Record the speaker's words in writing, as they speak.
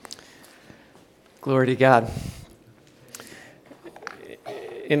Glory to God.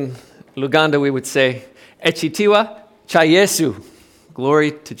 In Luganda, we would say, Echitiwa cha Yesu.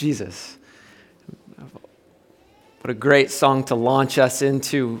 Glory to Jesus. What a great song to launch us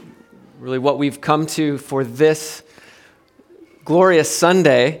into really what we've come to for this glorious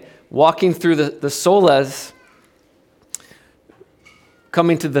Sunday, walking through the solas,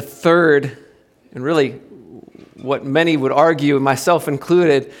 coming to the third, and really what many would argue, myself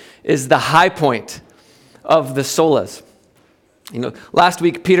included, is the high point of the solas. Last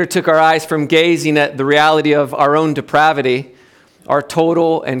week, Peter took our eyes from gazing at the reality of our own depravity, our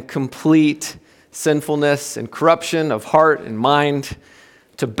total and complete sinfulness and corruption of heart and mind,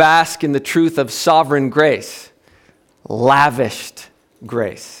 to bask in the truth of sovereign grace, lavished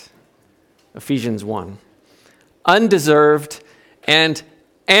grace. Ephesians 1. Undeserved and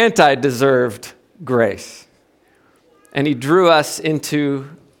anti-deserved grace. And he drew us into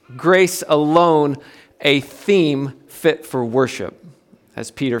grace alone, a theme fit for worship, as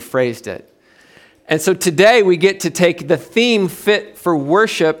Peter phrased it. And so today we get to take the theme fit for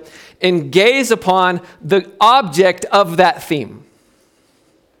worship and gaze upon the object of that theme.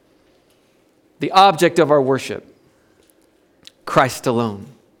 The object of our worship, Christ alone.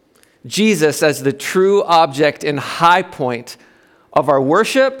 Jesus as the true object and high point of our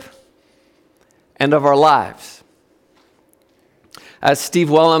worship and of our lives. As Steve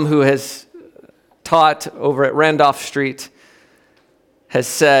Wellum, who has taught over at Randolph Street, has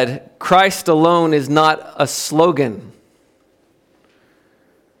said, Christ alone is not a slogan.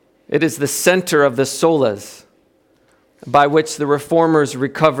 It is the center of the solas by which the reformers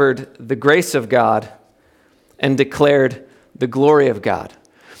recovered the grace of God and declared the glory of God.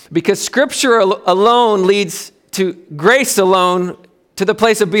 Because Scripture alone leads to grace alone, to the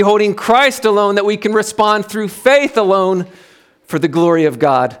place of beholding Christ alone, that we can respond through faith alone for the glory of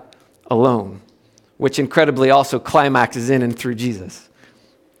God alone, which incredibly also climaxes in and through Jesus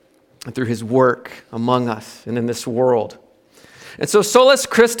and through his work among us and in this world. And so Solus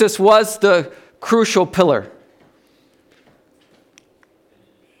Christus was the crucial pillar.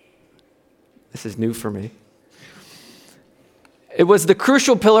 This is new for me. It was the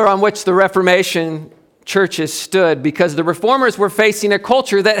crucial pillar on which the Reformation churches stood, because the reformers were facing a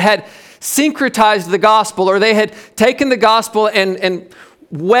culture that had syncretized the gospel, or they had taken the gospel and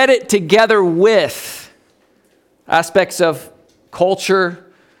wed it together with aspects of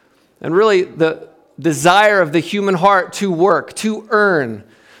culture and really the desire of the human heart to work, to earn,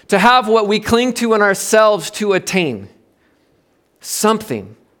 to have what we cling to in ourselves to attain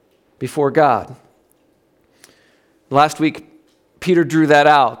something before God. Last week, Peter drew that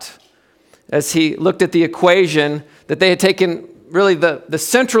out as he looked at the equation that they had taken, really the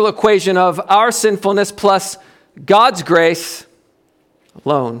central equation of our sinfulness plus God's grace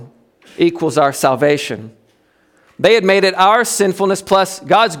alone equals our salvation. They had made it our sinfulness plus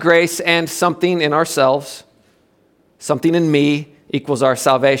God's grace and something in ourselves, something in me equals our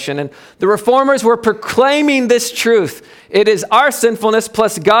salvation. And the reformers were proclaiming this truth. It is our sinfulness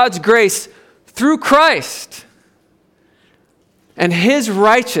plus God's grace through Christ and his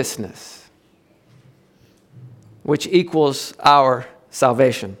righteousness, which equals our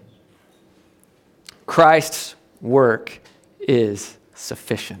salvation. Christ's work is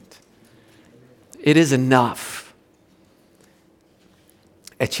sufficient. It is enough.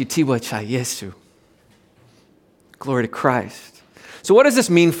 Echitiwa cha Yesu. Glory to Christ. So what does this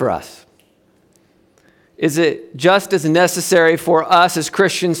mean for us? Is it just as necessary for us as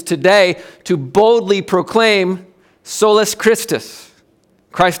Christians today to boldly proclaim Solus Christus,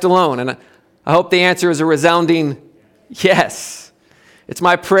 Christ alone? And I hope the answer is a resounding yes. It's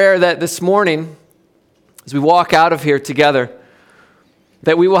my prayer that this morning, as we walk out of here together,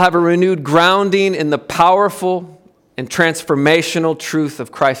 that we will have a renewed grounding in the powerful and transformational truth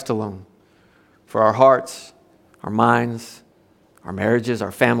of Christ alone for our hearts, our minds, our marriages,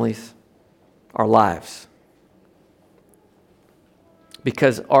 our families, our lives.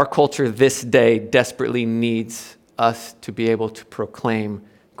 Because our culture this day desperately needs us to be able to proclaim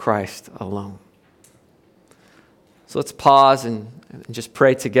Christ alone. So let's pause and just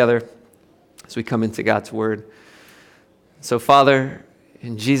pray together as we come into God's word. So Father,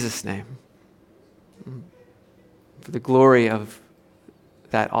 in Jesus' name, for the glory of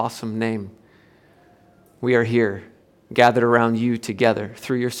that awesome name, we are here, gathered around you together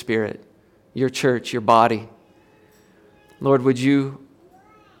through your Spirit, your church, your body. Lord, would you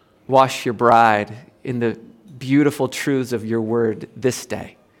wash your bride in the beautiful truths of your word this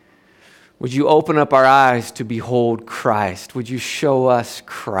day? Would you open up our eyes to behold Christ? Would you show us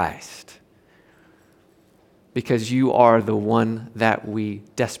Christ? Because you are the one that we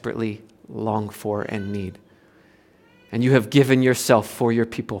desperately long for and need. And you have given yourself for your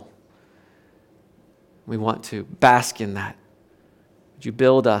people. We want to bask in that. Would you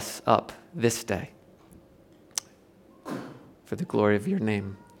build us up this day for the glory of your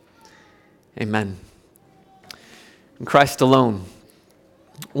name? Amen. In Christ alone.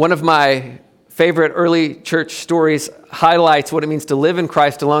 One of my favorite early church stories highlights what it means to live in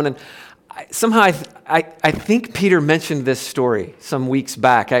Christ alone. And I think Peter mentioned this story some weeks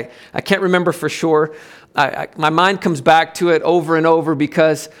back. I can't remember for sure. My mind comes back to it over and over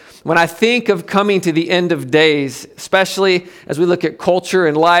because when I think of coming to the end of days, especially as we look at culture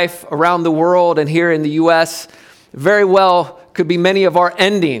and life around the world and here in the U.S., very well could be many of our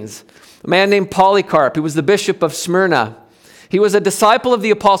endings. A man named Polycarp, who was the bishop of Smyrna. He was a disciple of the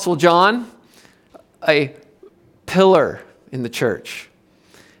Apostle John, a pillar in the church.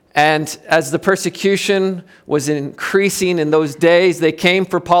 And as the persecution was increasing in those days, they came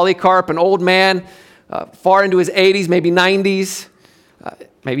for Polycarp, an old man, far into his 80s, maybe 90s,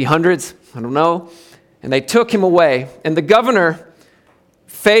 maybe hundreds, I don't know. And they took him away. And the governor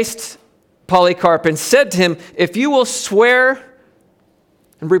faced Polycarp and said to him, "If you will swear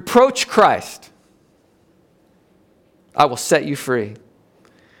and reproach Christ, I will set you free."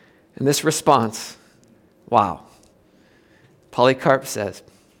 And this response, wow. Polycarp says,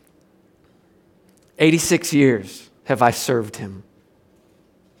 86 years have I served him,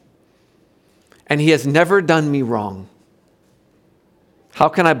 and he has never done me wrong. How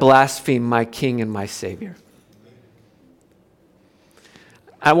can I blaspheme my King and my Savior?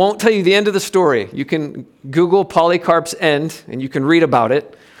 I won't tell you the end of the story. You can Google Polycarp's end, and you can read about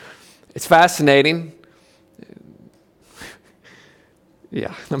it. It's fascinating.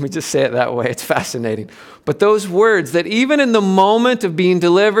 Yeah, let me just say it that way. It's fascinating. But those words, that even in the moment of being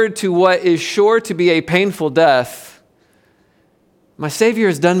delivered to what is sure to be a painful death, my Savior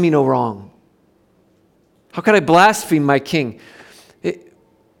has done me no wrong. How could I blaspheme my King?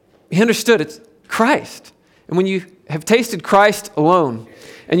 He understood it's Christ. And when you have tasted Christ alone,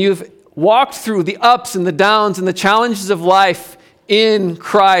 and you've walked through the ups and the downs and the challenges of life in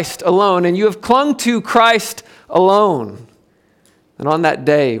Christ alone, and you have clung to Christ alone, and on that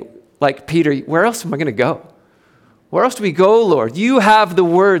day, like Peter, where else am I going to go? Where else do we go, Lord? You have the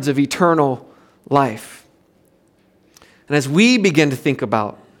words of eternal life. And as we begin to think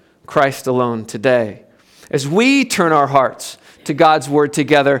about Christ alone today, as we turn our hearts to God's word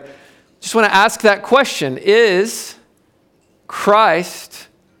together, just want to ask that question: is Christ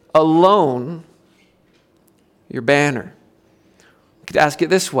alone your banner? You could ask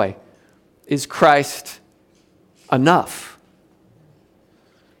it this way: is Christ enough?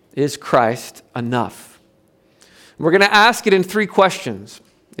 Is Christ enough? We're going to ask it in three questions.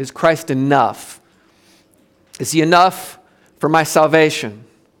 Is Christ enough? Is he enough for my salvation?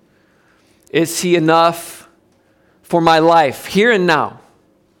 Is he enough for my life here and now?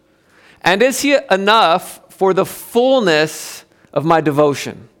 And is he enough for the fullness of my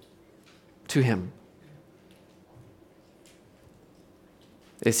devotion to him?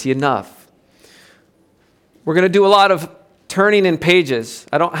 Is he enough? We're going to do a lot of turning in pages.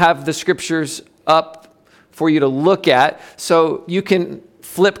 I don't have the scriptures up for you to look at, so you can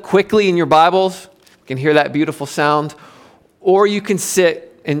flip quickly in your Bibles. You can hear that beautiful sound, or you can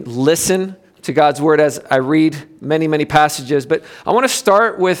sit and listen to God's word as I read many, many passages. But I want to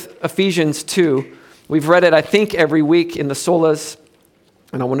start with Ephesians 2. We've read it, I think, every week in the solas,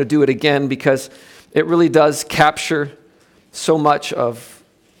 and I want to do it again because it really does capture so much of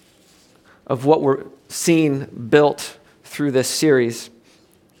what we're seeing built through this series.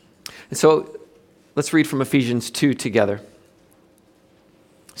 And so let's read from Ephesians 2 together,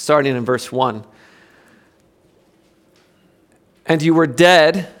 starting in verse 1. "And you were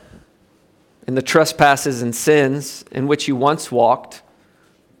dead in the trespasses and sins in which you once walked,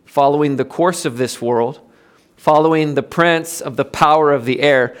 following the course of this world, following the prince of the power of the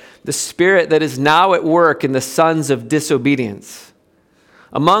air, the spirit that is now at work in the sons of disobedience,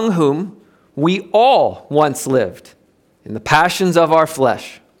 among whom we all once lived in the passions of our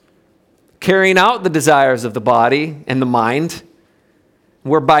flesh, carrying out the desires of the body and the mind,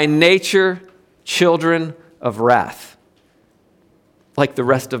 were by nature children of wrath, like the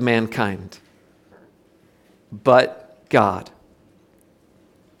rest of mankind. But God,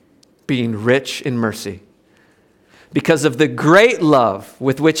 being rich in mercy, because of the great love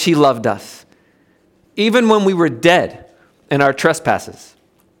with which he loved us, even when we were dead in our trespasses,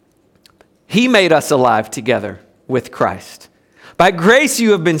 he made us alive together with Christ. By grace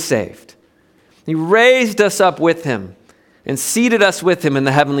you have been saved. He raised us up with him and seated us with him in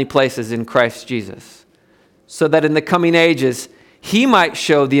the heavenly places in Christ Jesus, so that in the coming ages he might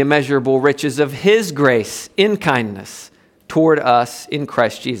show the immeasurable riches of his grace in kindness toward us in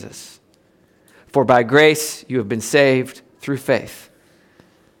Christ Jesus. For by grace you have been saved through faith.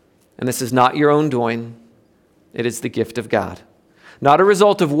 And this is not your own doing, it is the gift of God. Not a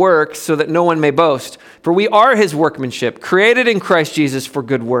result of works, so that no one may boast. For we are his workmanship, created in Christ Jesus for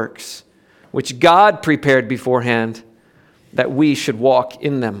good works, which God prepared beforehand that we should walk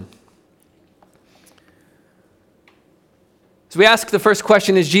in them. So we ask the first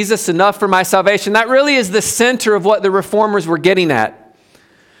question, is Jesus enough for my salvation? That really is the center of what the reformers were getting at.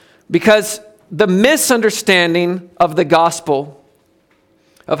 Because the misunderstanding of the gospel,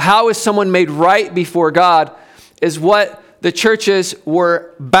 of how is someone made right before God, is what the churches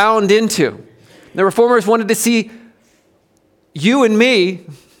were bound into. The reformers wanted to see you and me,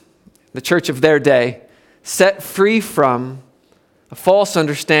 the church of their day, set free from a false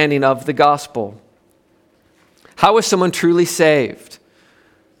understanding of the gospel. How is someone truly saved?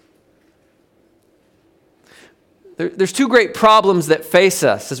 There's two great problems that face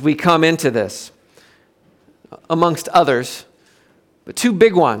us as we come into this, amongst others, but two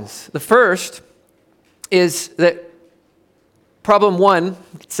big ones. The first is that problem one,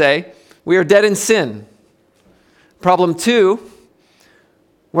 you could say, we are dead in sin. Problem two,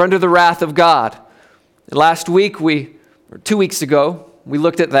 we're under the wrath of God. And last week, 2 weeks ago, we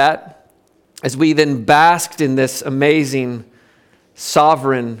looked at that as we then basked in this amazing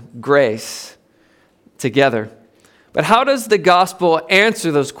sovereign grace together. But how does the gospel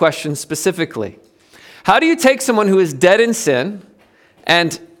answer those questions specifically? How do you take someone who is dead in sin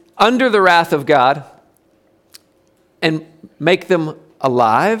and under the wrath of God and make them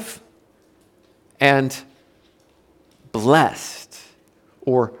alive and blessed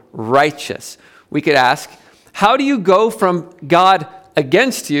or righteous? We could ask, how do you go from God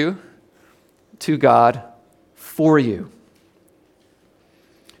against you to God for you?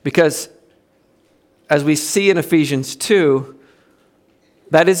 Because as we see in Ephesians 2,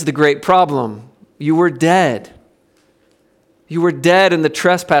 that is the great problem. You were dead. You were dead in the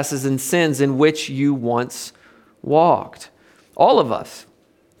trespasses and sins in which you once walked. All of us,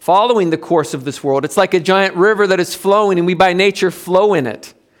 following the course of this world. It's like a giant river that is flowing, and we by nature flow in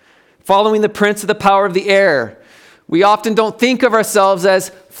it. Following the prince of the power of the air. We often don't think of ourselves as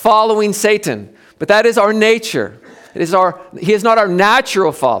following Satan, but that is our nature. He is not our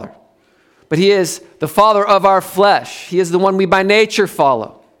natural father, but he is the father of our flesh. He is the one we by nature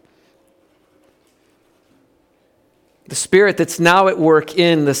follow. The spirit that's now at work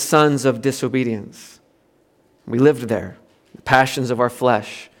in the sons of disobedience. We lived there, the passions of our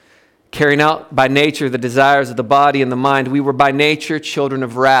flesh, carrying out by nature the desires of the body and the mind. We were by nature children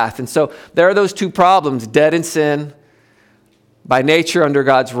of wrath. And so there are those two problems, dead in sin, by nature under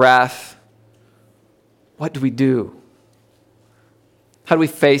God's wrath. What do we do? How do we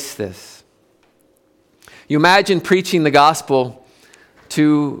face this? You imagine preaching the gospel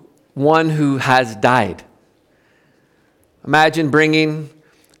to one who has died. Imagine bringing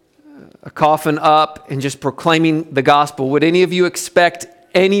a coffin up and just proclaiming the gospel. Would any of you expect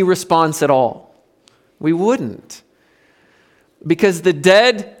any response at all? We wouldn't. Because the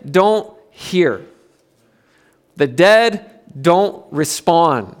dead don't hear. The dead don't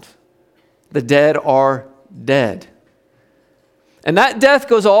respond. The dead are dead. And that death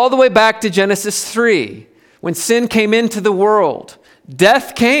goes all the way back to Genesis 3, when sin came into the world.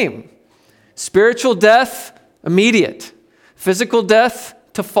 Death came. Spiritual death, immediate. Physical death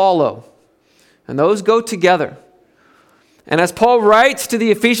to follow. And those go together. And as Paul writes to the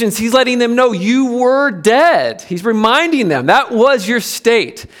Ephesians, he's letting them know you were dead. He's reminding them that was your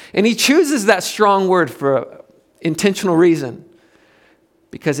state. And he chooses that strong word for an intentional reason,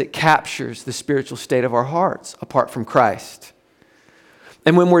 because it captures the spiritual state of our hearts apart from Christ.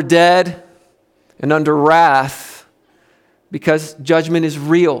 And when we're dead and under wrath, because judgment is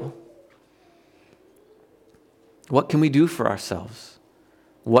real, what can we do for ourselves?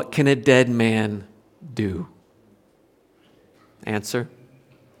 What can a dead man do? Answer?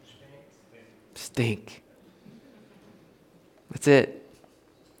 Stink. That's it.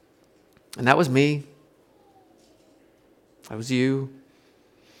 And that was me. That was you.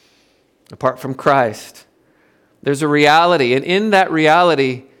 Apart from Christ, there's a reality. And in that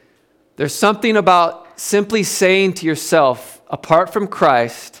reality, there's something about simply saying to yourself, apart from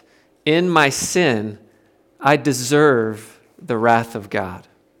Christ, in my sin, I deserve the wrath of God.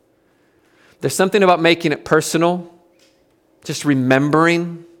 There's something about making it personal, just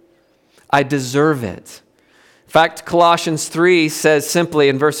remembering, I deserve it. In fact, Colossians 3 says simply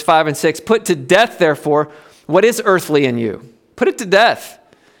in verse 5 and 6, put to death, therefore, what is earthly in you. Put it to death.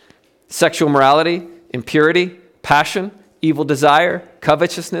 Sexual morality, impurity, passion, evil desire,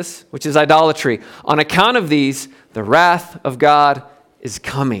 covetousness, which is idolatry. On account of these, the wrath of God is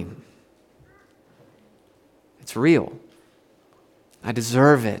coming. It's real. I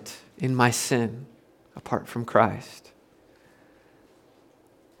deserve it in my sin apart from Christ.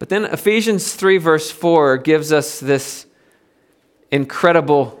 But then Ephesians 3 verse 4 gives us this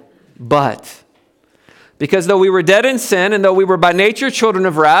incredible but. Because though we were dead in sin, and though we were by nature children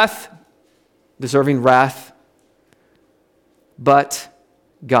of wrath, deserving wrath, but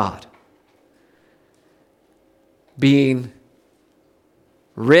God, being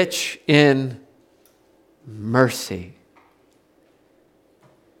rich in mercy,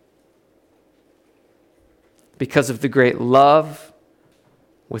 because of the great love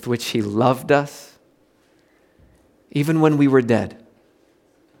with which he loved us, even when we were dead,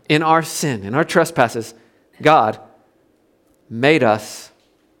 in our sin, in our trespasses, God made us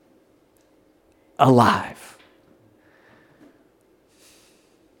alive.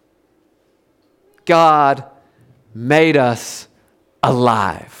 God made us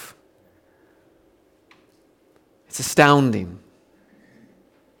alive. It's astounding.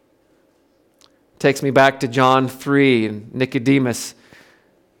 It takes me back to John 3 and Nicodemus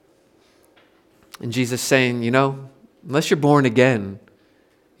and Jesus saying, unless you're born again,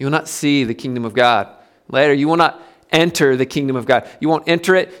 you will not see the kingdom of God. Later, you will not enter the kingdom of God. You won't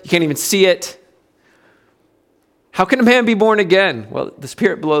enter it. You can't even see it. How can a man be born again? Well, the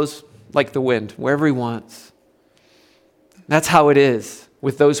Spirit blows like the wind, wherever he wants. That's how it is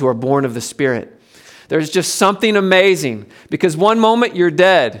with those who are born of the Spirit. There's just something amazing because one moment you're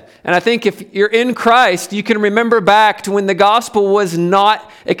dead. And I think if you're in Christ, you can remember back to when the gospel was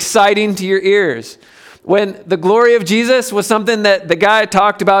not exciting to your ears. When the glory of Jesus was something that the guy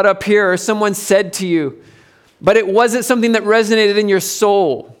talked about up here or someone said to you, but it wasn't something that resonated in your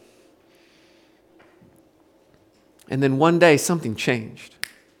soul. And then one day something changed.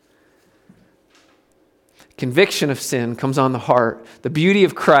 Conviction of sin comes on the heart. The beauty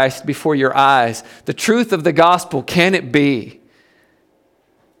of Christ before your eyes. The truth of the gospel, can it be?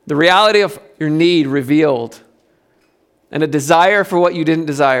 The reality of your need revealed. And a desire for what you didn't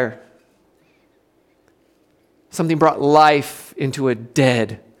desire. Something brought life into a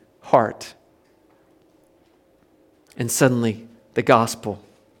dead heart. And suddenly the gospel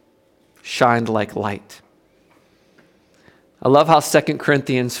shined like light. I love how 2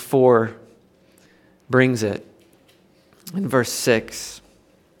 Corinthians 4 brings it in verse 6.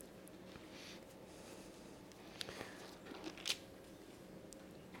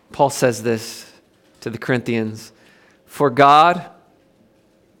 Paul says this to the Corinthians, "For God,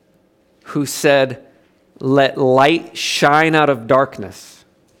 who said, 'Let light shine out of darkness,'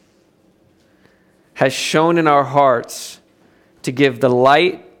 has shone in our hearts to give the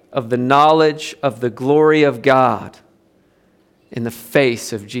light of the knowledge of the glory of God in the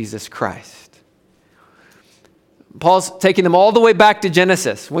face of Jesus Christ." Paul's taking them all the way back to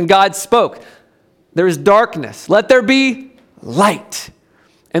Genesis. When God spoke, there is darkness. Let there be light.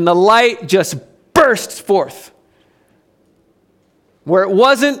 And the light just bursts forth. Where it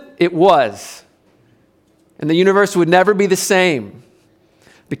wasn't, it was. And the universe would never be the same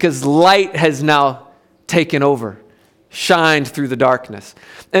because light has now taken over, shined through the darkness.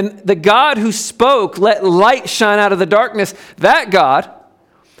 And the God who spoke, "Let light shine out of the darkness," that God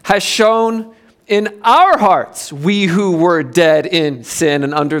has shone in our hearts, we who were dead in sin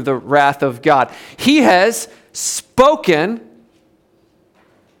and under the wrath of God. He has spoken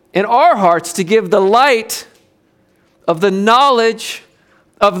in our hearts to give the light of the knowledge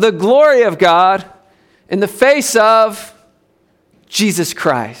of the glory of God in the face of Jesus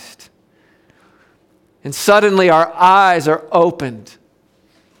Christ. And suddenly our eyes are opened.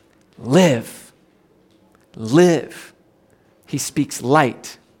 Live. Live. He speaks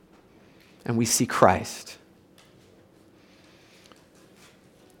light. And we see Christ.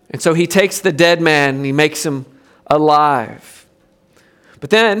 And so he takes the dead man and he makes him alive. But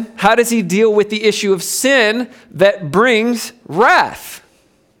then, how does he deal with the issue of sin that brings wrath?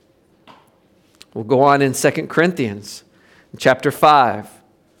 We'll go on in 2 Corinthians, chapter 5,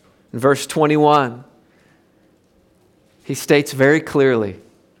 in verse 21. He states very clearly,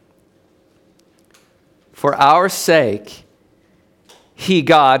 "For our sake, He,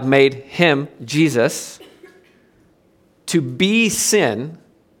 God, made him, Jesus, to be sin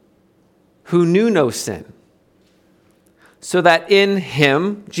who knew no sin, so that in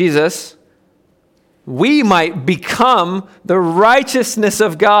him, Jesus, we might become the righteousness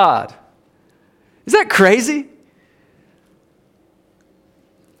of God." Is that crazy?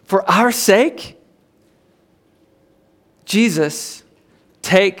 For our sake, Jesus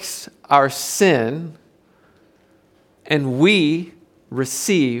takes our sin and we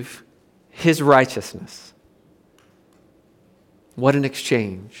receive his righteousness. What an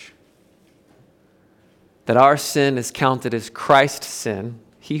exchange. That our sin is counted as Christ's sin,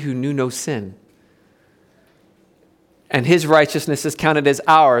 he who knew no sin. And his righteousness is counted as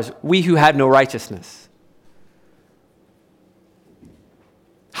ours, we who had no righteousness.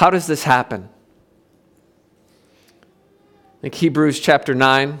 How does this happen? I think Hebrews chapter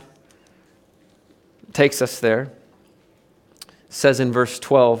 9 takes us there. It says in verse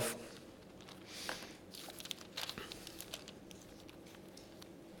 12,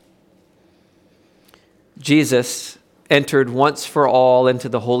 Jesus entered once for all into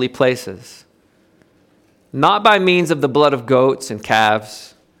the holy places, not by means of the blood of goats and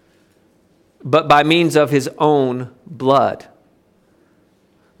calves, but by means of his own blood,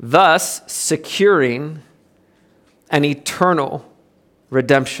 thus securing an eternal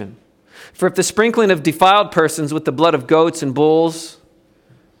redemption. For if the sprinkling of defiled persons with the blood of goats and bulls,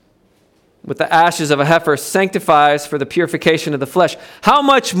 with the ashes of a heifer, sanctifies for the purification of the flesh, how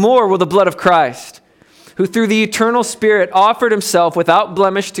much more will the blood of Christ, who through the eternal Spirit offered himself without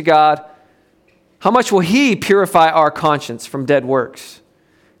blemish to God, how much will he purify our conscience from dead works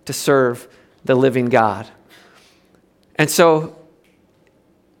to serve the living God? And so,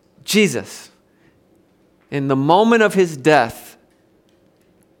 Jesus, in the moment of his death,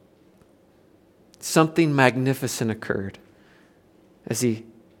 something magnificent occurred as he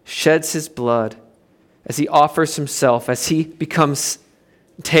sheds his blood, as he offers himself, as he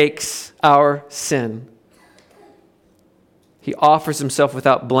takes our sin. He offers himself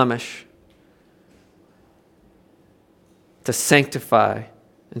without blemish to sanctify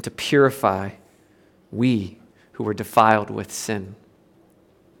and to purify we who were defiled with sin.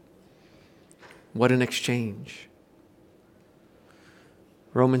 What an exchange.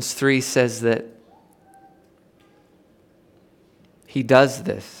 Romans 3 says that he does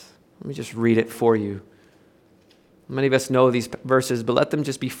this. Let me just read it for you. Many of us know these verses, but let them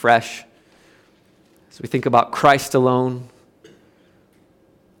just be fresh as we think about Christ alone.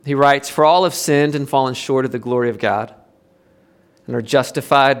 He writes, "For all have sinned and fallen short of the glory of God, and are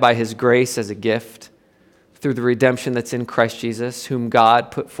justified by his grace as a gift through the redemption that's in Christ Jesus, whom God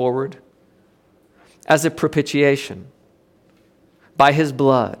put forward as a propitiation by his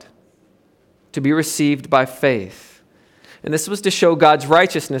blood to be received by faith." And this was to show God's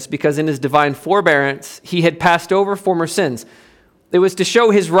righteousness, because in his divine forbearance, he had passed over former sins. It was to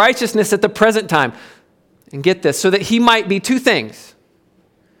show his righteousness at the present time. And get this, so that he might be two things.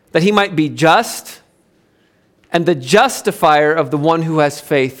 That he might be just and the justifier of the one who has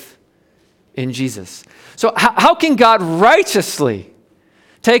faith in Jesus. So how can God righteously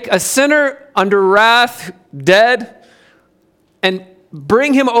take a sinner under wrath, dead, and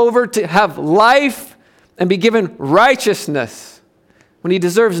bring him over to have life and be given righteousness when he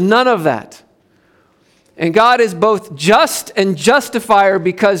deserves none of that? And God is both just and justifier,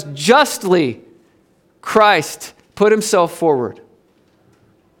 because justly Christ put himself forward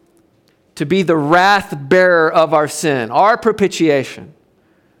to be the wrath bearer of our sin, our propitiation,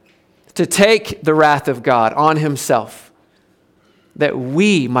 to take the wrath of God on himself, that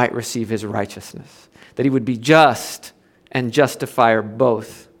we might receive his righteousness, that he would be just and justifier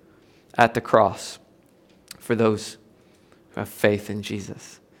both at the cross for those who have faith in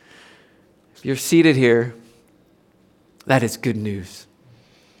Jesus. If you're seated here, that is good news.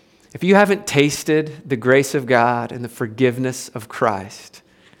 If you haven't tasted the grace of God and the forgiveness of Christ,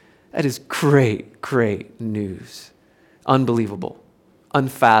 that is great, great news. Unbelievable,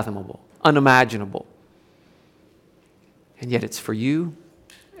 unfathomable, unimaginable. And yet it's for you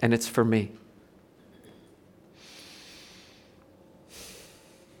and it's for me.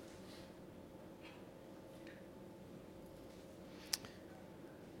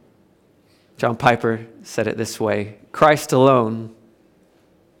 John Piper said it this way: Christ alone,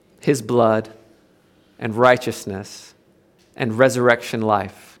 his blood and righteousness and resurrection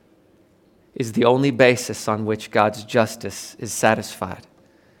life is the only basis on which God's justice is satisfied.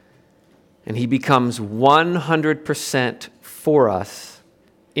 And he becomes 100% for us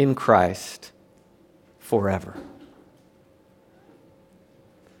in Christ forever.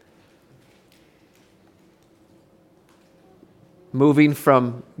 Moving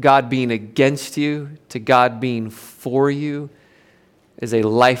from God being against you to God being for you is a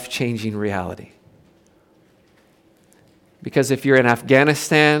life-changing reality. Because if you're in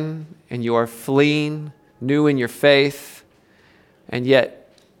Afghanistan and you are fleeing, new in your faith, and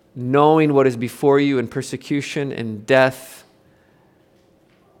yet knowing what is before you in persecution and death,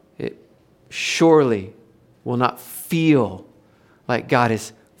 it surely will not feel like God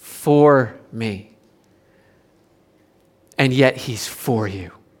is for me. and yet he's for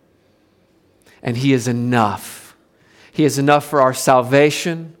you. And he is enough. He is enough for our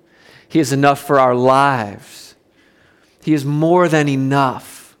salvation. He is enough for our lives. He is more than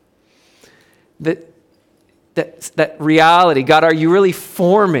enough. That reality, God, are you really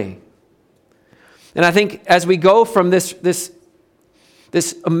for me? And I think as we go from this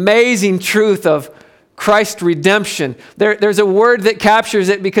amazing truth of Christ's redemption, there's a word that captures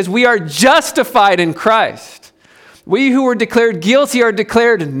it, because we are justified in Christ. We who were declared guilty are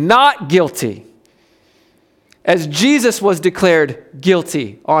declared not guilty, as Jesus was declared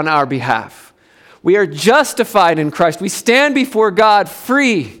guilty on our behalf. We are justified in Christ. We stand before God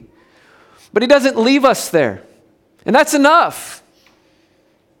free, but he doesn't leave us there. And that's enough.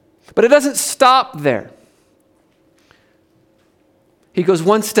 But it doesn't stop there. He goes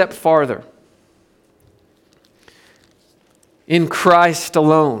one step farther. In Christ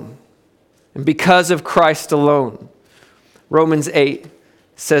alone, and because of Christ alone, Romans 8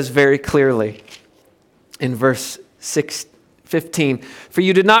 says very clearly in verse 15, "For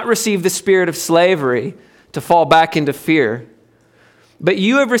you did not receive the spirit of slavery to fall back into fear, but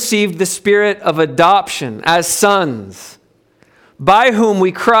you have received the spirit of adoption as sons, by whom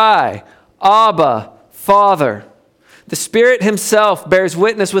we cry, Abba, Father." The Spirit himself bears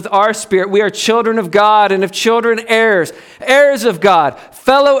witness with our spirit. We are children of God, and if children, heirs, heirs of God,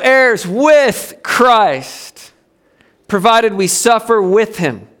 fellow heirs with Christ, provided we suffer with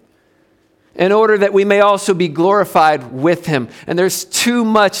him, in order that we may also be glorified with him. And there's too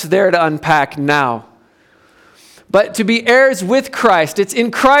much there to unpack now. But to be heirs with Christ, it's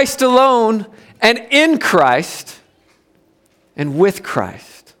in Christ alone, and in Christ, and with Christ.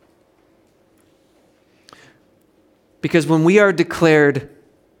 Because when we are declared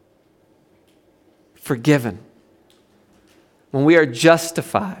forgiven, when we are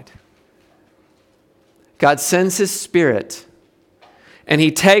justified, God sends his Spirit, and he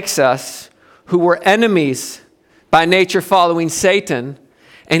takes us, who were enemies by nature following Satan,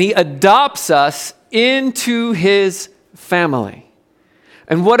 and he adopts us into his family.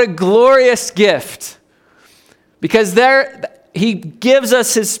 And what a glorious gift. Because there he gives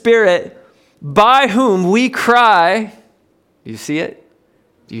us his Spirit, by whom we cry. Do you see it?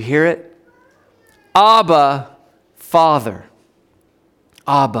 Do you hear it? Abba, Father.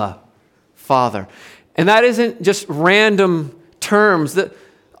 Abba, Father. And that isn't just random terms. The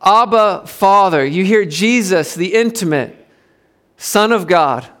Abba, Father. You hear Jesus, the intimate Son of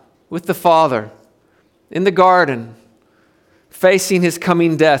God, with the Father in the garden, facing his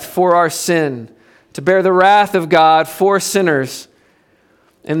coming death for our sin, to bear the wrath of God for sinners.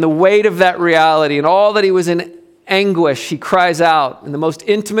 And the weight of that reality and all that he was in anguish, he cries out in the most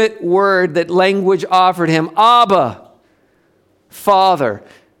intimate word that language offered him, Abba, Father.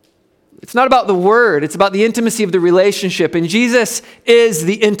 It's not about the word, it's about the intimacy of the relationship. And Jesus is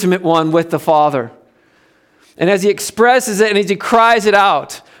the intimate one with the Father. And as he expresses it and as he cries it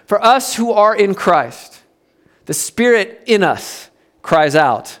out, for us who are in Christ, the Spirit in us cries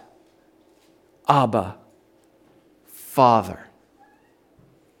out, Abba, Father.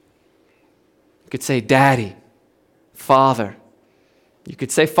 You could say Daddy, Father. You could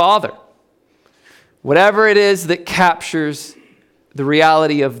say Father. Whatever it is that captures the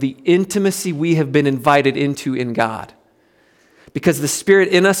reality of the intimacy we have been invited into in God. Because the Spirit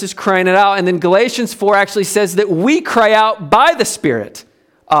in us is crying it out. And then Galatians 4 actually says that we cry out by the Spirit,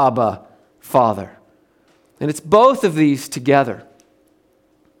 Abba, Father. And it's both of these together.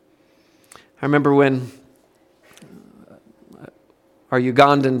 I remember when our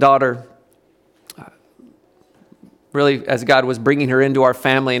Ugandan daughter, really as God was bringing her into our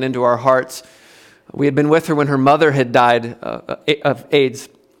family and into our hearts, we had been with her when her mother had died of AIDS.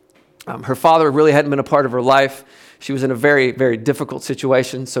 Her father really hadn't been a part of her life. She was in a very, very difficult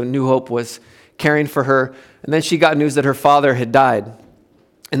situation, so New Hope was caring for her. And then she got news that her father had died.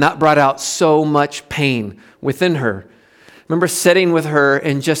 And that brought out so much pain within her. I remember sitting with her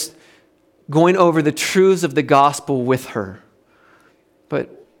and just going over the truths of the gospel with her.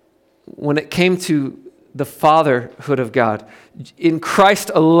 But when it came to the fatherhood of God, in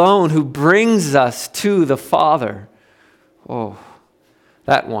Christ alone who brings us to the Father, oh,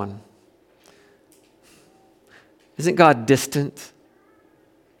 that one. Isn't God distant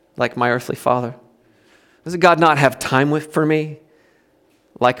like my earthly father? Doesn't God not have time for me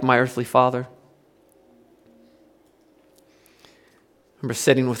like my earthly father? I remember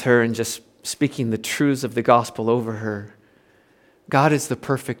sitting with her and just speaking the truths of the gospel over her. God is the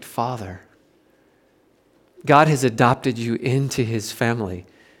perfect Father. God has adopted you into his family.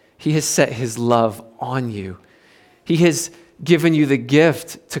 He has set his love on you. He has given you the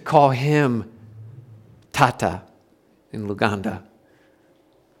gift to call him Tata in Luganda.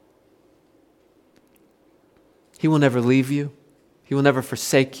 He will never leave you. He will never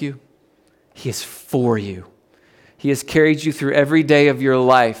forsake you. He is for you. He has carried you through every day of your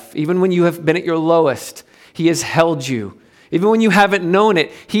life. Even when you have been at your lowest, He has held you. Even when you haven't known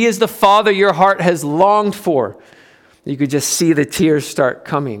it, He is the Father your heart has longed for. You could just see the tears start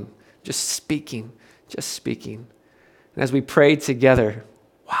coming, just speaking. And as we prayed together,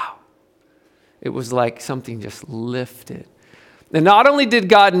 wow, it was like something just lifted. And not only did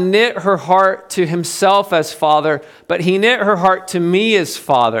God knit her heart to Himself as Father, but He knit her heart to me as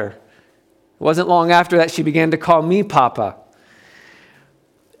Father. It wasn't long after that she began to call me Papa.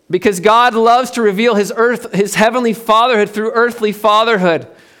 Because God loves to reveal His heavenly fatherhood through earthly fatherhood.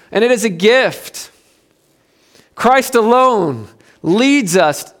 And it is a gift. Christ alone leads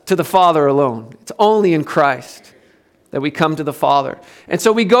us to the Father alone. It's only in Christ that we come to the Father. And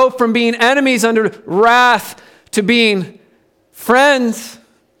so we go from being enemies under wrath to being friends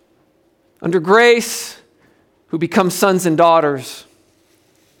under grace who become sons and daughters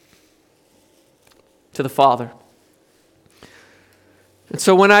to the Father. And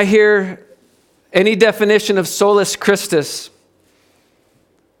so when I hear any definition of solus Christus,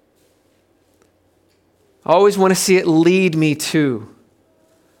 I always want to see it lead me to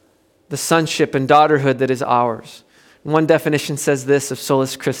the sonship and daughterhood that is ours. One definition says this of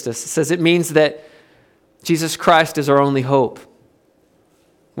solus Christus. It says it means that Jesus Christ is our only hope.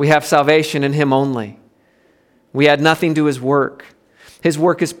 We have salvation in Him only. We add nothing to His work. His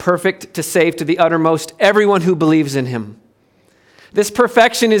work is perfect to save to the uttermost everyone who believes in Him. This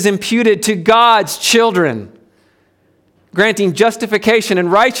perfection is imputed to God's children, granting justification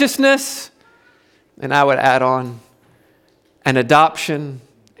and righteousness, and I would add on, an adoption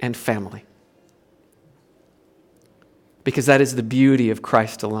and family. Because that is the beauty of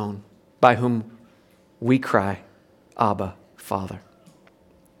Christ alone, by whom we cry, Abba, Father.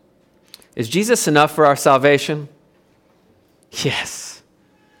 Is Jesus enough for our salvation? Yes,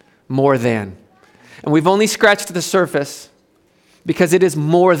 more than. And we've only scratched the surface because it is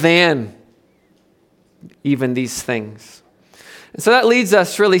more than even these things. And so that leads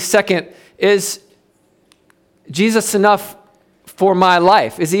us really second, is Jesus enough for my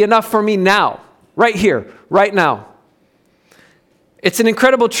life? Is He enough for me now, right here, right now? It's an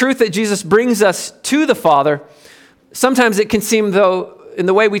incredible truth that Jesus brings us to the Father. Sometimes it can seem, though, in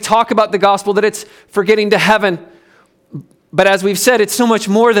the way we talk about the gospel, that it's for getting to heaven. But as we've said, it's so much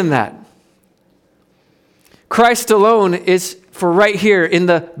more than that. Christ alone is for right here, in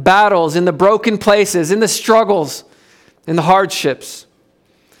the battles, in the broken places, in the struggles, in the hardships.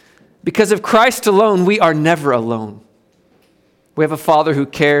 Because of Christ alone, we are never alone. We have a Father who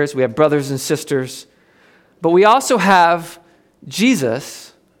cares. We have brothers and sisters. But we also have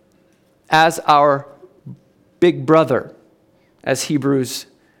Jesus as our big brother, as Hebrews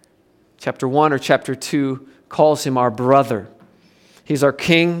chapter 1 or chapter 2 calls Him our brother. He's our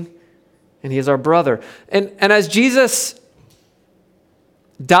King and He is our brother. And as Jesus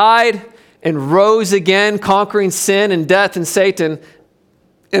died and rose again, conquering sin and death and Satan,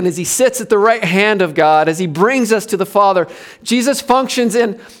 and as He sits at the right hand of God, as He brings us to the Father, Jesus functions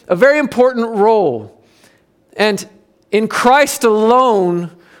in a very important role. And in Christ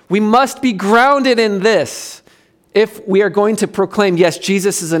alone, we must be grounded in this if we are going to proclaim, yes,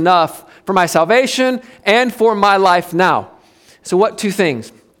 Jesus is enough for my salvation and for my life now. So what two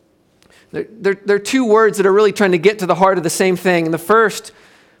things? There are two words that are really trying to get to the heart of the same thing. And the first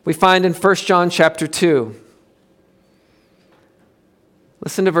we find in 1 John chapter 2.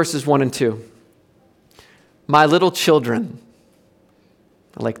 Listen to verses 1 and 2. My little children,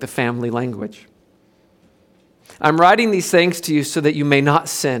 I like the family language. I'm writing these things to you so that you may not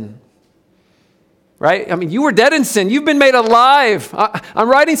sin. Right? I mean, you were dead in sin. You've been made alive. I'm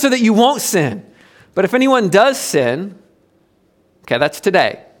writing so that you won't sin. But if anyone does sin, okay, that's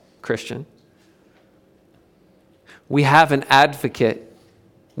today, Christian. We have an advocate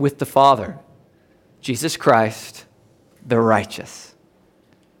with the Father, Jesus Christ, the righteous.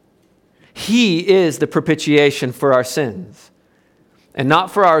 He is the propitiation for our sins. And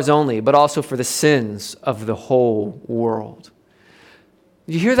not for ours only, but also for the sins of the whole world.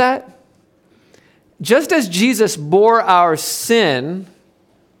 Did you hear that? Just as Jesus bore our sin,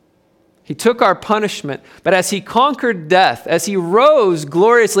 He took our punishment, but as He conquered death, as He rose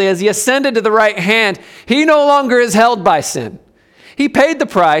gloriously, as He ascended to the right hand, He no longer is held by sin. He paid the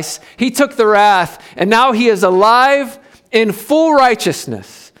price, He took the wrath, and now He is alive in full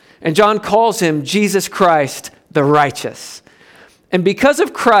righteousness. And John calls Him Jesus Christ, the righteous. And because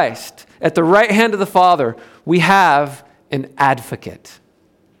of Christ, at the right hand of the Father, we have an advocate.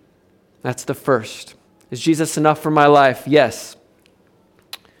 That's the first. Is Jesus enough for my life? Yes.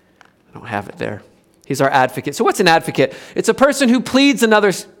 I don't have it there. He's our advocate. So what's an advocate? It's a person who pleads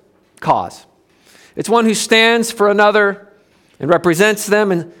another's cause. It's one who stands for another and represents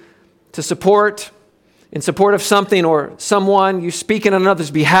them and to support, in support of something or someone. You speak in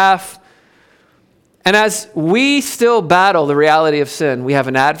another's behalf. And as we still battle the reality of sin, we have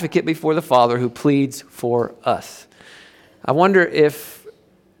an advocate before the Father who pleads for us. I wonder if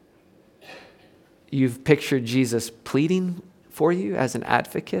you've pictured Jesus pleading for you as an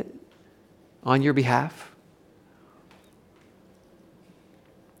advocate on your behalf.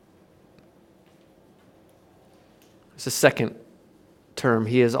 It's a second term.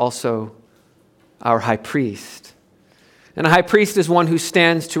 He is also our high priest. And a high priest is one who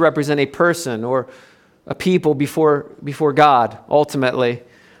stands to represent a person or a people before God, ultimately.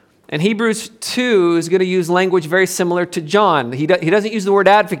 And Hebrews 2 is going to use language very similar to John. He doesn't use the word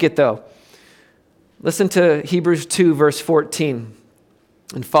advocate, though. Listen to Hebrews 2, verse 14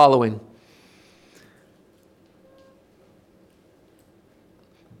 and following.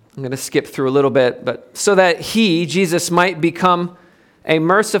 I'm going to skip through a little bit, but so that he, Jesus, might become a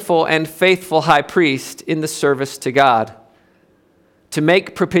merciful and faithful high priest in the service to God, to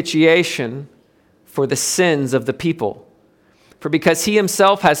make propitiation for the sins of the people. For because he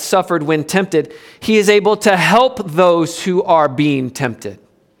himself has suffered when tempted, he is able to help those who are being tempted.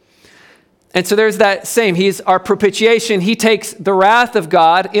 And so there's that same. He's our propitiation. He takes the wrath of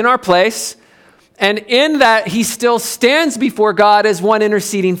God in our place. And in that, he still stands before God as one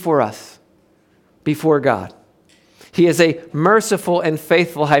interceding for us before God. He is a merciful and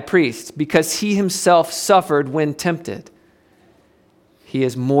faithful high priest because he himself suffered when tempted. He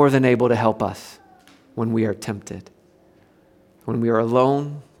is more than able to help us when we are tempted. When we are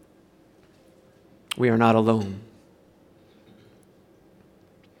alone, we are not alone.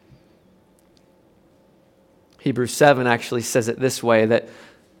 Hebrews 7 actually says it this way, that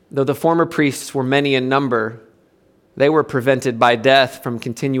though the former priests were many in number, they were prevented by death from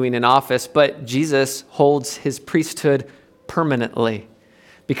continuing in office, but Jesus holds his priesthood permanently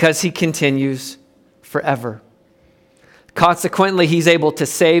because he continues forever. Consequently, he's able to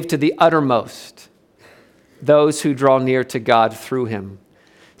save to the uttermost those who draw near to God through him,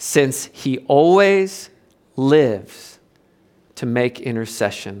 since he always lives to make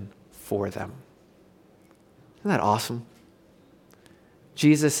intercession for them. Isn't that awesome?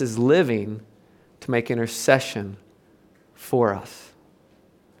 Jesus is living to make intercession for us.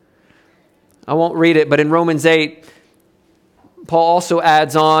 I won't read it, but in Romans 8, Paul also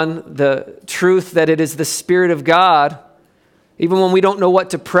adds on the truth that it is the Spirit of God. Even when we don't know what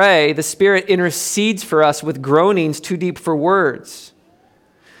to pray, the Spirit intercedes for us with groanings too deep for words.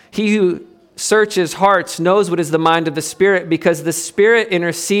 He who searches hearts knows what is the mind of the Spirit, because the Spirit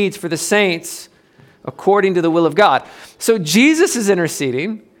intercedes for the saints according to the will of God. So Jesus is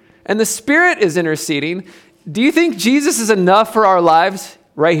interceding, and the Spirit is interceding. Do you think Jesus is enough for our lives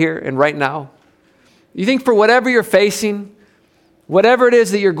right here and right now? You think for whatever you're facing, whatever it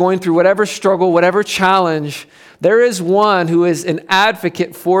is that you're going through, whatever struggle, whatever challenge, there is one who is an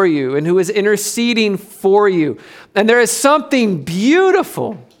advocate for you and who is interceding for you. And there is something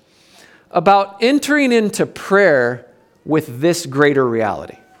beautiful about entering into prayer with this greater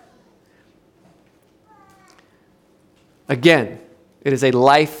reality. Again, it is a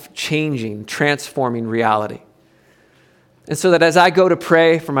life-changing, transforming reality. And so that as I go to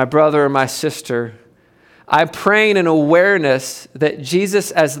pray for my brother or my sister, I'm praying in awareness that Jesus,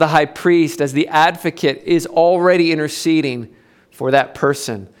 as the high priest, as the advocate, is already interceding for that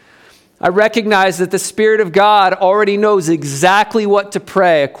person. I recognize that the Spirit of God already knows exactly what to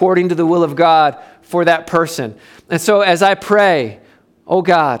pray according to the will of God for that person. And so as I pray, oh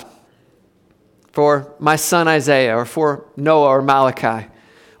God, for my son Isaiah, or for Noah or Malachi,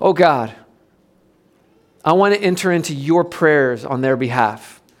 oh God, I want to enter into your prayers on their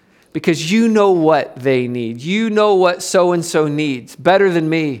behalf, because you know what they need. You know what so-and-so needs better than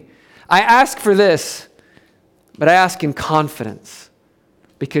me. I ask for this, but I ask in confidence,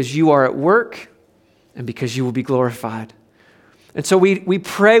 because you are at work and because you will be glorified. And so we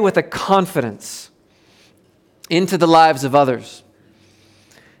pray with a confidence into the lives of others.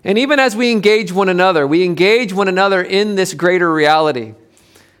 And even as we engage one another in this greater reality.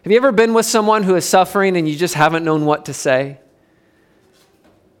 Have you ever been with someone who is suffering and you just haven't known what to say?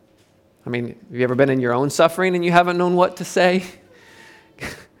 I mean, have you ever been in your own suffering and you haven't known what to say?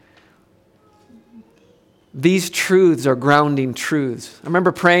 These truths are grounding truths. I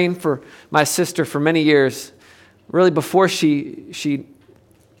remember praying for my sister for many years, really before she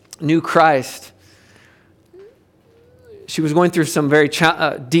knew Christ. she was going through some very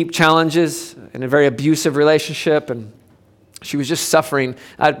deep challenges in a very abusive relationship, and she was just suffering.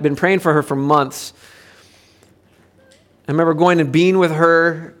 I'd been praying for her for months. I remember going and being with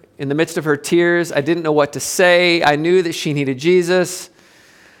her in the midst of her tears. I didn't know what to say. I knew that she needed Jesus.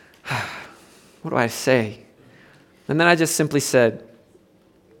 What do I say? And then I just simply said,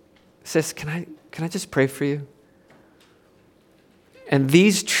 sis, can I just pray for you? And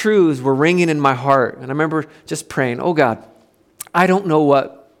these truths were ringing in my heart. And I remember just praying, oh God, I don't know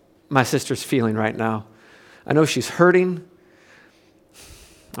what my sister's feeling right now. I know she's hurting.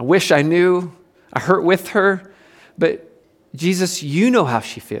 I wish I knew. I hurt with her. But Jesus, you know how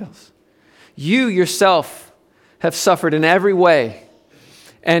she feels. You yourself have suffered in every way.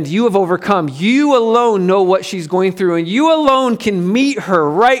 And you have overcome. You alone know what she's going through. And you alone can meet her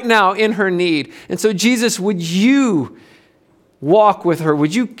right now in her need. And so Jesus, would you walk with her?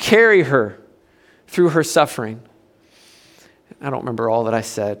 Would you carry her through her suffering? I don't remember all that I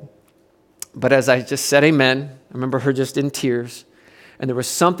said. But as I just said amen, I remember her just in tears. And there was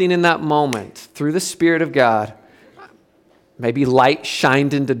something in that moment through the Spirit of God. Maybe light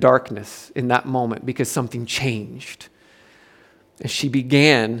shined into darkness in that moment because something changed. And she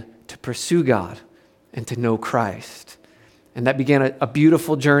began to pursue God and to know Christ. And that began a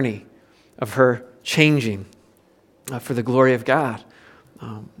beautiful journey of her changing for the glory of God.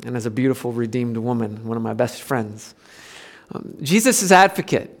 And as a beautiful, redeemed woman, one of my best friends. Jesus is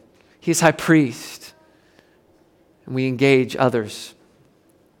advocate. He's high priest. And we engage others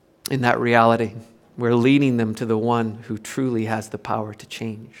in that reality. We're leading them to the one who truly has the power to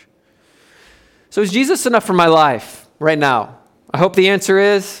change. So is Jesus enough for my life right now? I hope the answer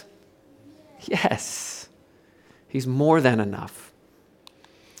is yes. He's more than enough.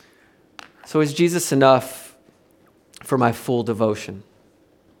 So is Jesus enough for my full devotion?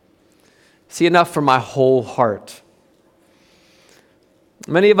 Is he enough for my whole heart?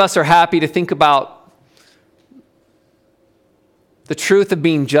 Many of us are happy to think about the truth of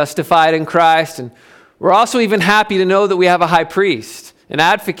being justified in Christ, and we're also even happy to know that we have a high priest, an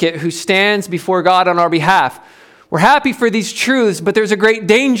advocate who stands before God on our behalf. We're happy for these truths, but there's a great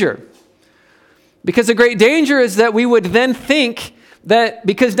danger. Because the great danger is that we would then think that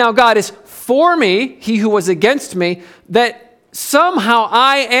because now God is for me, he who was against me, that somehow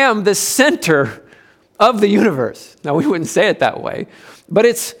I am the center of the universe. Now, we wouldn't say it that way,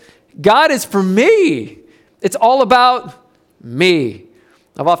 but God is for me. It's all about me.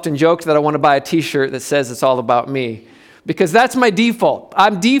 I've often joked that I want to buy a t-shirt that says it's all about me, because that's my default.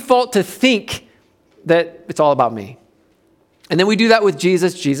 I'm default to think that it's all about me. And then we do that with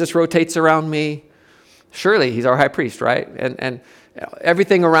Jesus. Jesus rotates around me. Surely he's our high priest, right? And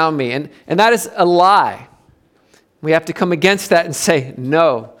everything around me. And that is a lie. We have to come against that and say,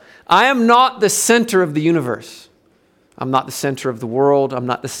 no, I am not the center of the universe. I'm not the center of the world. I'm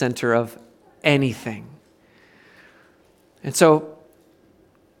not the center of anything. And so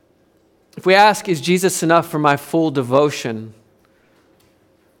if we ask, is Jesus enough for my full devotion?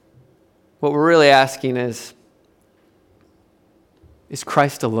 What we're really asking is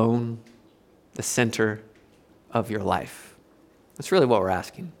Christ alone the center of your life? That's really what we're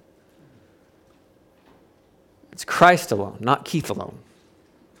asking. It's Christ alone, not Keith alone,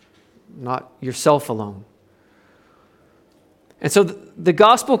 not yourself alone. And so the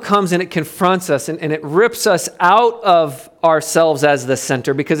gospel comes and it confronts us and it rips us out of ourselves as the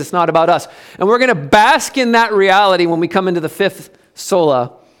center because it's not about us. And we're going to bask in that reality when we come into the fifth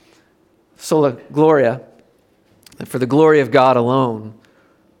sola Gloria, for the glory of God alone.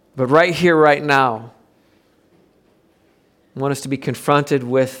 But right here, right now, I want us to be confronted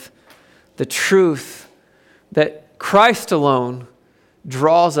with the truth that Christ alone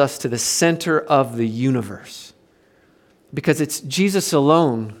draws us to the center of the universe. Because it's Jesus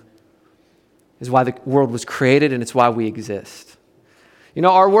alone is why the world was created and it's why we exist. You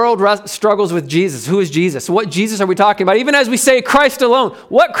know, our world struggles with Jesus. Who is Jesus? What Jesus are we talking about? Even as we say Christ alone,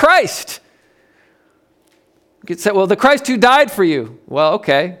 what Christ? You could say, well, the Christ who died for you. Well,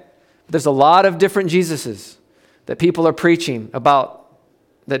 okay. There's a lot of different Jesuses that people are preaching about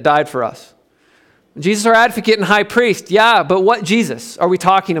that died for us. Jesus, our advocate and high priest. Yeah, but what Jesus are we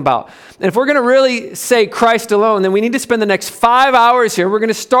talking about? And if we're going to really say Christ alone, then we need to spend the next 5 hours here. We're going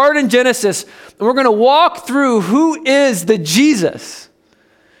to start in Genesis, and we're going to walk through who is the Jesus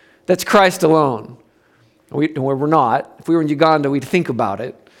that's Christ alone. We're not. If we were in Uganda, we'd think about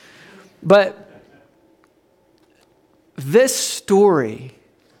it. But this story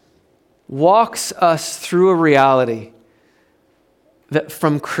walks us through a reality that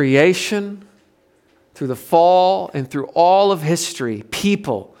from creation through the fall and through all of history,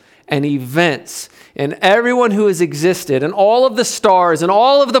 people and events and everyone who has existed and all of the stars and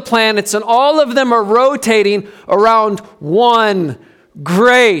all of the planets and all of them are rotating around one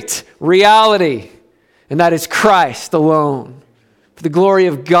great reality, and that is Christ alone, for the glory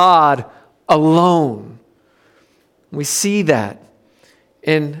of God alone. We see that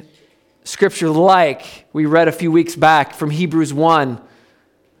in Scripture, like we read a few weeks back from Hebrews 1.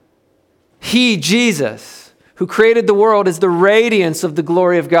 He, Jesus, who created the world, is the radiance of the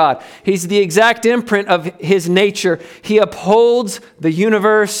glory of God. He's the exact imprint of his nature. He upholds the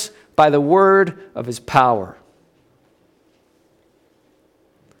universe by the word of his power.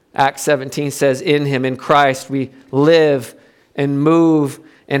 Acts 17 says, in him, in Christ, we live and move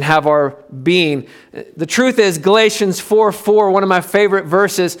and have our being. The truth is, Galatians 4:4, one of my favorite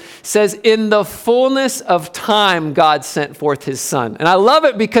verses, says, in the fullness of time, God sent forth his Son. And I love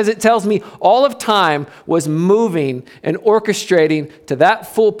it because it tells me all of time was moving and orchestrating to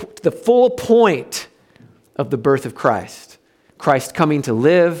the full point of the birth of Christ. Christ coming to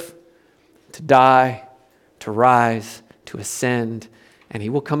live, to die, to rise, to ascend, and he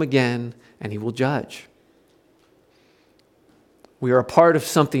will come again and he will judge. We are a part of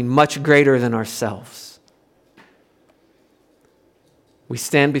something much greater than ourselves. We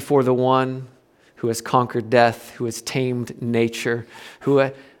stand before the one who has conquered death, who has tamed nature,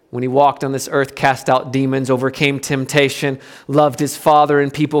 who, when he walked on this earth, cast out demons, overcame temptation, loved his Father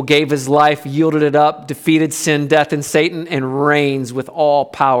and people, gave his life, yielded it up, defeated sin, death, and Satan, and reigns with all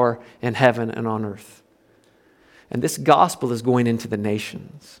power in heaven and on earth. And this gospel is going into the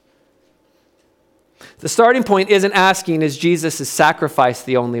nations. The starting point isn't asking, is Jesus' sacrifice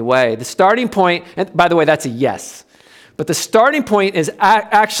the only way? The starting point, and by the way, that's a yes. But the starting point is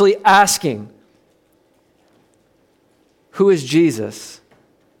actually asking, who is Jesus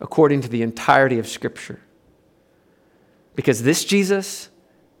according to the entirety of Scripture? Because this Jesus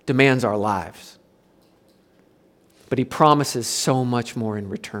demands our lives. But he promises so much more in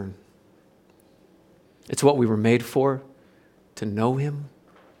return. It's what we were made for, to know him,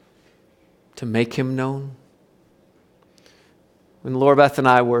 to make him known. When Laura Beth and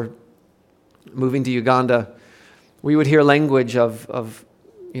I were moving to Uganda, we would hear language of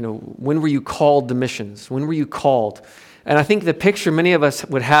when were you called to missions? When were you called? And I think the picture many of us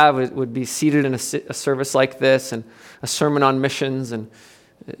would have would be seated in a service like this and a sermon on missions. And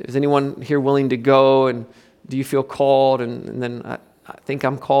is anyone here willing to go? And do you feel called? And then I think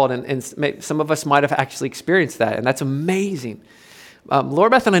I'm called. And some of us might have actually experienced that. And that's amazing. Laura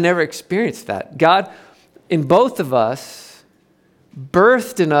Beth and I never experienced that. God, in both of us,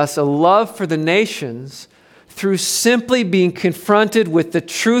 birthed in us a love for the nations through simply being confronted with the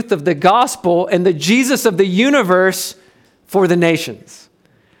truth of the gospel and the Jesus of the universe for the nations.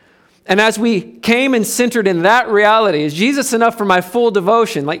 And as we came and centered in that reality, is Jesus enough for my full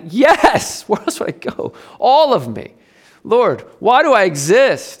devotion? Like, yes, where else would I go? All of me. Lord, why do I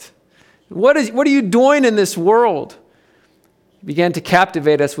exist? What are you doing in this world? Began to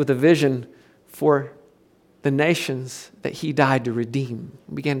captivate us with a vision for the nations that he died to redeem.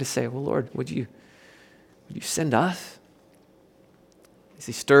 We began to say, well, Lord, would you send us? As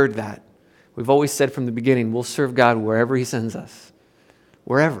he stirred that, we've always said from the beginning, we'll serve God wherever he sends us,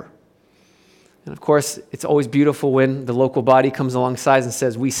 wherever. And of course, it's always beautiful when the local body comes alongside and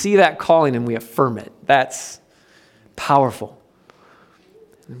says, we see that calling and we affirm it. That's powerful.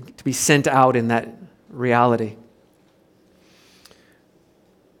 To be sent out in that reality.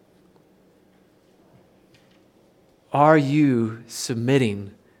 Are you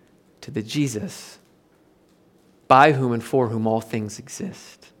submitting to the Jesus by whom and for whom all things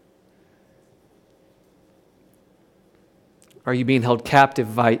exist? Are you being held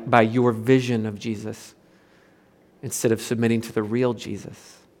captive by your vision of Jesus instead of submitting to the real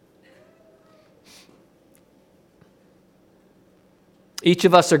Jesus? Each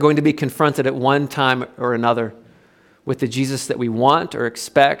of us are going to be confronted at one time or another with the Jesus that we want or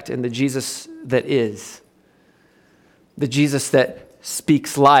expect and the Jesus that is. The Jesus that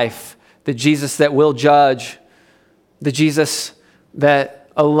speaks life, the Jesus that will judge, the Jesus that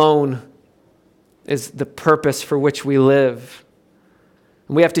alone is the purpose for which we live.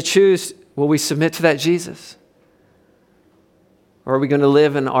 And we have to choose, will we submit to that Jesus? Or are we going to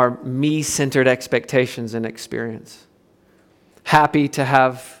live in our me-centered expectations and experience? Happy to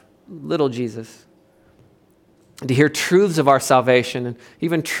have little Jesus, and to hear truths of our salvation and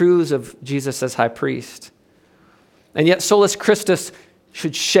even truths of Jesus as high priest. And yet, Solus Christus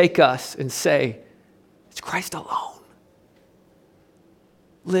should shake us and say, it's Christ alone.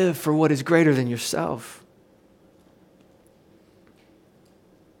 Live for what is greater than yourself.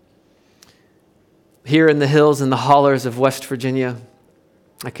 Here in the hills and the hollers of West Virginia,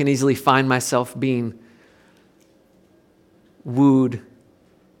 I can easily find myself being wooed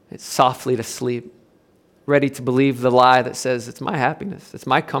softly to sleep, ready to believe the lie that says it's my happiness, it's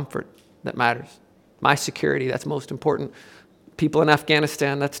my comfort that matters, my security, that's most important. People in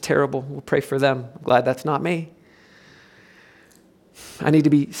Afghanistan, that's terrible. We'll pray for them. I'm glad that's not me. I need to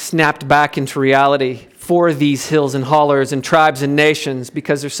be snapped back into reality for these hills and hollers and tribes and nations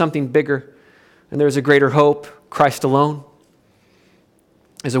because there's something bigger and there's a greater hope, Christ alone.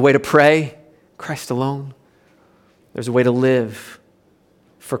 There's a way to pray, Christ alone. There's a way to live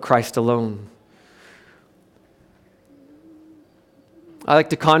for Christ alone. I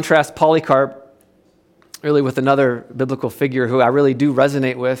like to contrast Polycarp really with another biblical figure who I really do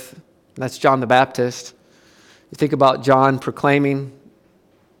resonate with. And that's John the Baptist. You think about John proclaiming,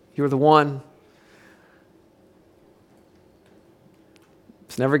 "You're the one."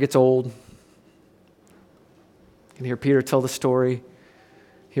 This never gets old. You can hear Peter tell the story,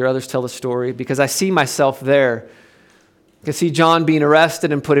 hear others tell the story, because I see myself there. I can see John being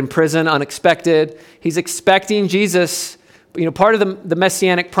arrested and put in prison, unexpected. He's expecting Jesus. Part of the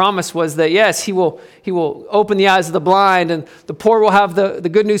messianic promise was that, yes, he will open the eyes of the blind and the poor will have the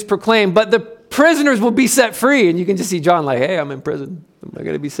good news proclaimed, but the prisoners will be set free. And you can just see John like, hey, I'm in prison. I'm not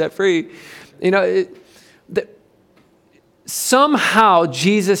going to be set free. Somehow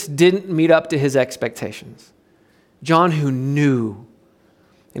Jesus didn't meet up to his expectations. John, who knew,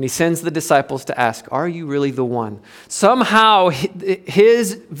 and he sends the disciples to ask, are you really the one? Somehow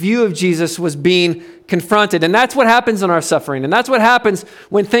his view of Jesus was being confronted. And that's what happens in our suffering. And that's what happens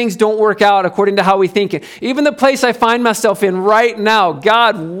when things don't work out according to how we think it. Even the place I find myself in right now,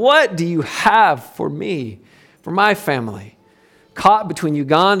 God, what do you have for me, for my family? Caught between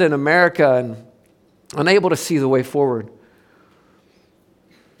Uganda and America and unable to see the way forward.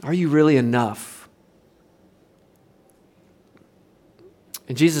 Are you really enough?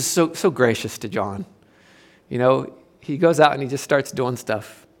 And Jesus is so gracious to John. He goes out and he just starts doing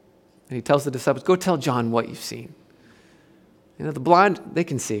stuff. And he tells the disciples, go tell John what you've seen. The blind, they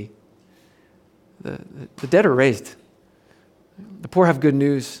can see. The dead are raised. The poor have good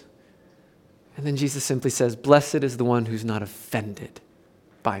news. And then Jesus simply says, blessed is the one who's not offended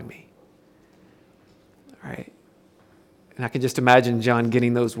by me. All right. And I can just imagine John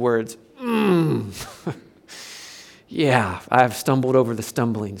getting those words. Yeah, I have stumbled over the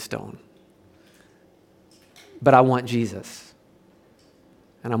stumbling stone. But I want Jesus.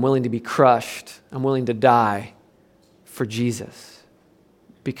 And I'm willing to be crushed. I'm willing to die for Jesus.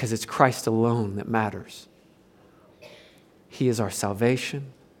 Because it's Christ alone that matters. He is our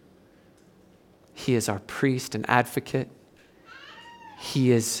salvation. He is our priest and advocate.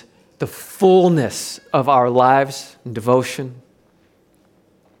 He is the fullness of our lives and devotion.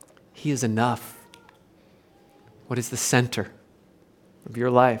 He is enough. What is the center of your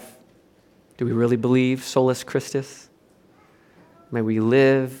life? Do we really believe solus Christus? May we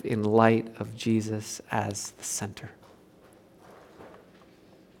live in light of Jesus as the center.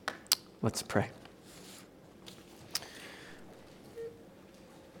 Let's pray.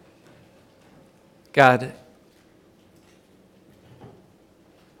 God,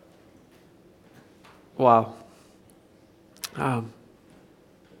 wow.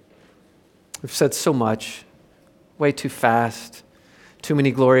 We've said so much. Way too fast, too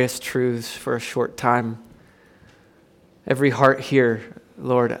many glorious truths for a short time. Every heart here,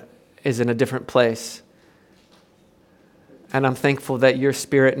 Lord, is in a different place. And I'm thankful that your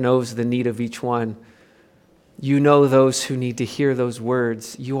Spirit knows the need of each one. You know those who need to hear those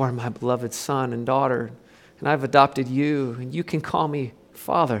words. You are my beloved son and daughter, and I've adopted you, and you can call me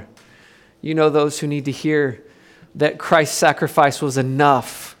Father. You know those who need to hear that Christ's sacrifice was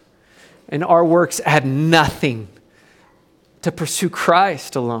enough, and our works add nothing. To pursue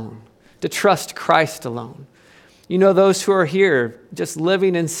Christ alone, to trust Christ alone. You know those who are here just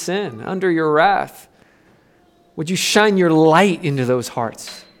living in sin under your wrath. Would you shine your light into those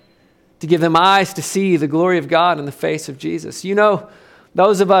hearts to give them eyes to see the glory of God in the face of Jesus? You know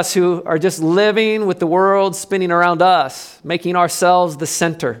those of us who are just living with the world spinning around us, making ourselves the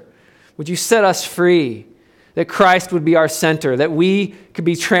center. Would you set us free, that Christ would be our center, that we could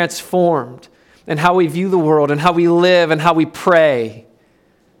be transformed and how we view the world and how we live and how we pray.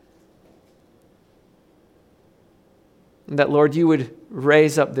 And that, Lord, you would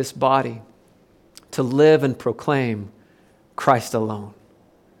raise up this body to live and proclaim Christ alone.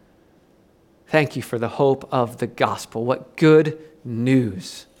 Thank you for the hope of the gospel. What good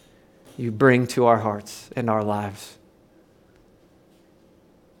news you bring to our hearts and our lives.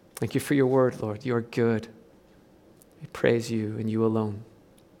 Thank you for your word, Lord. You are good. We praise you and you alone.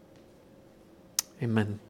 Amen.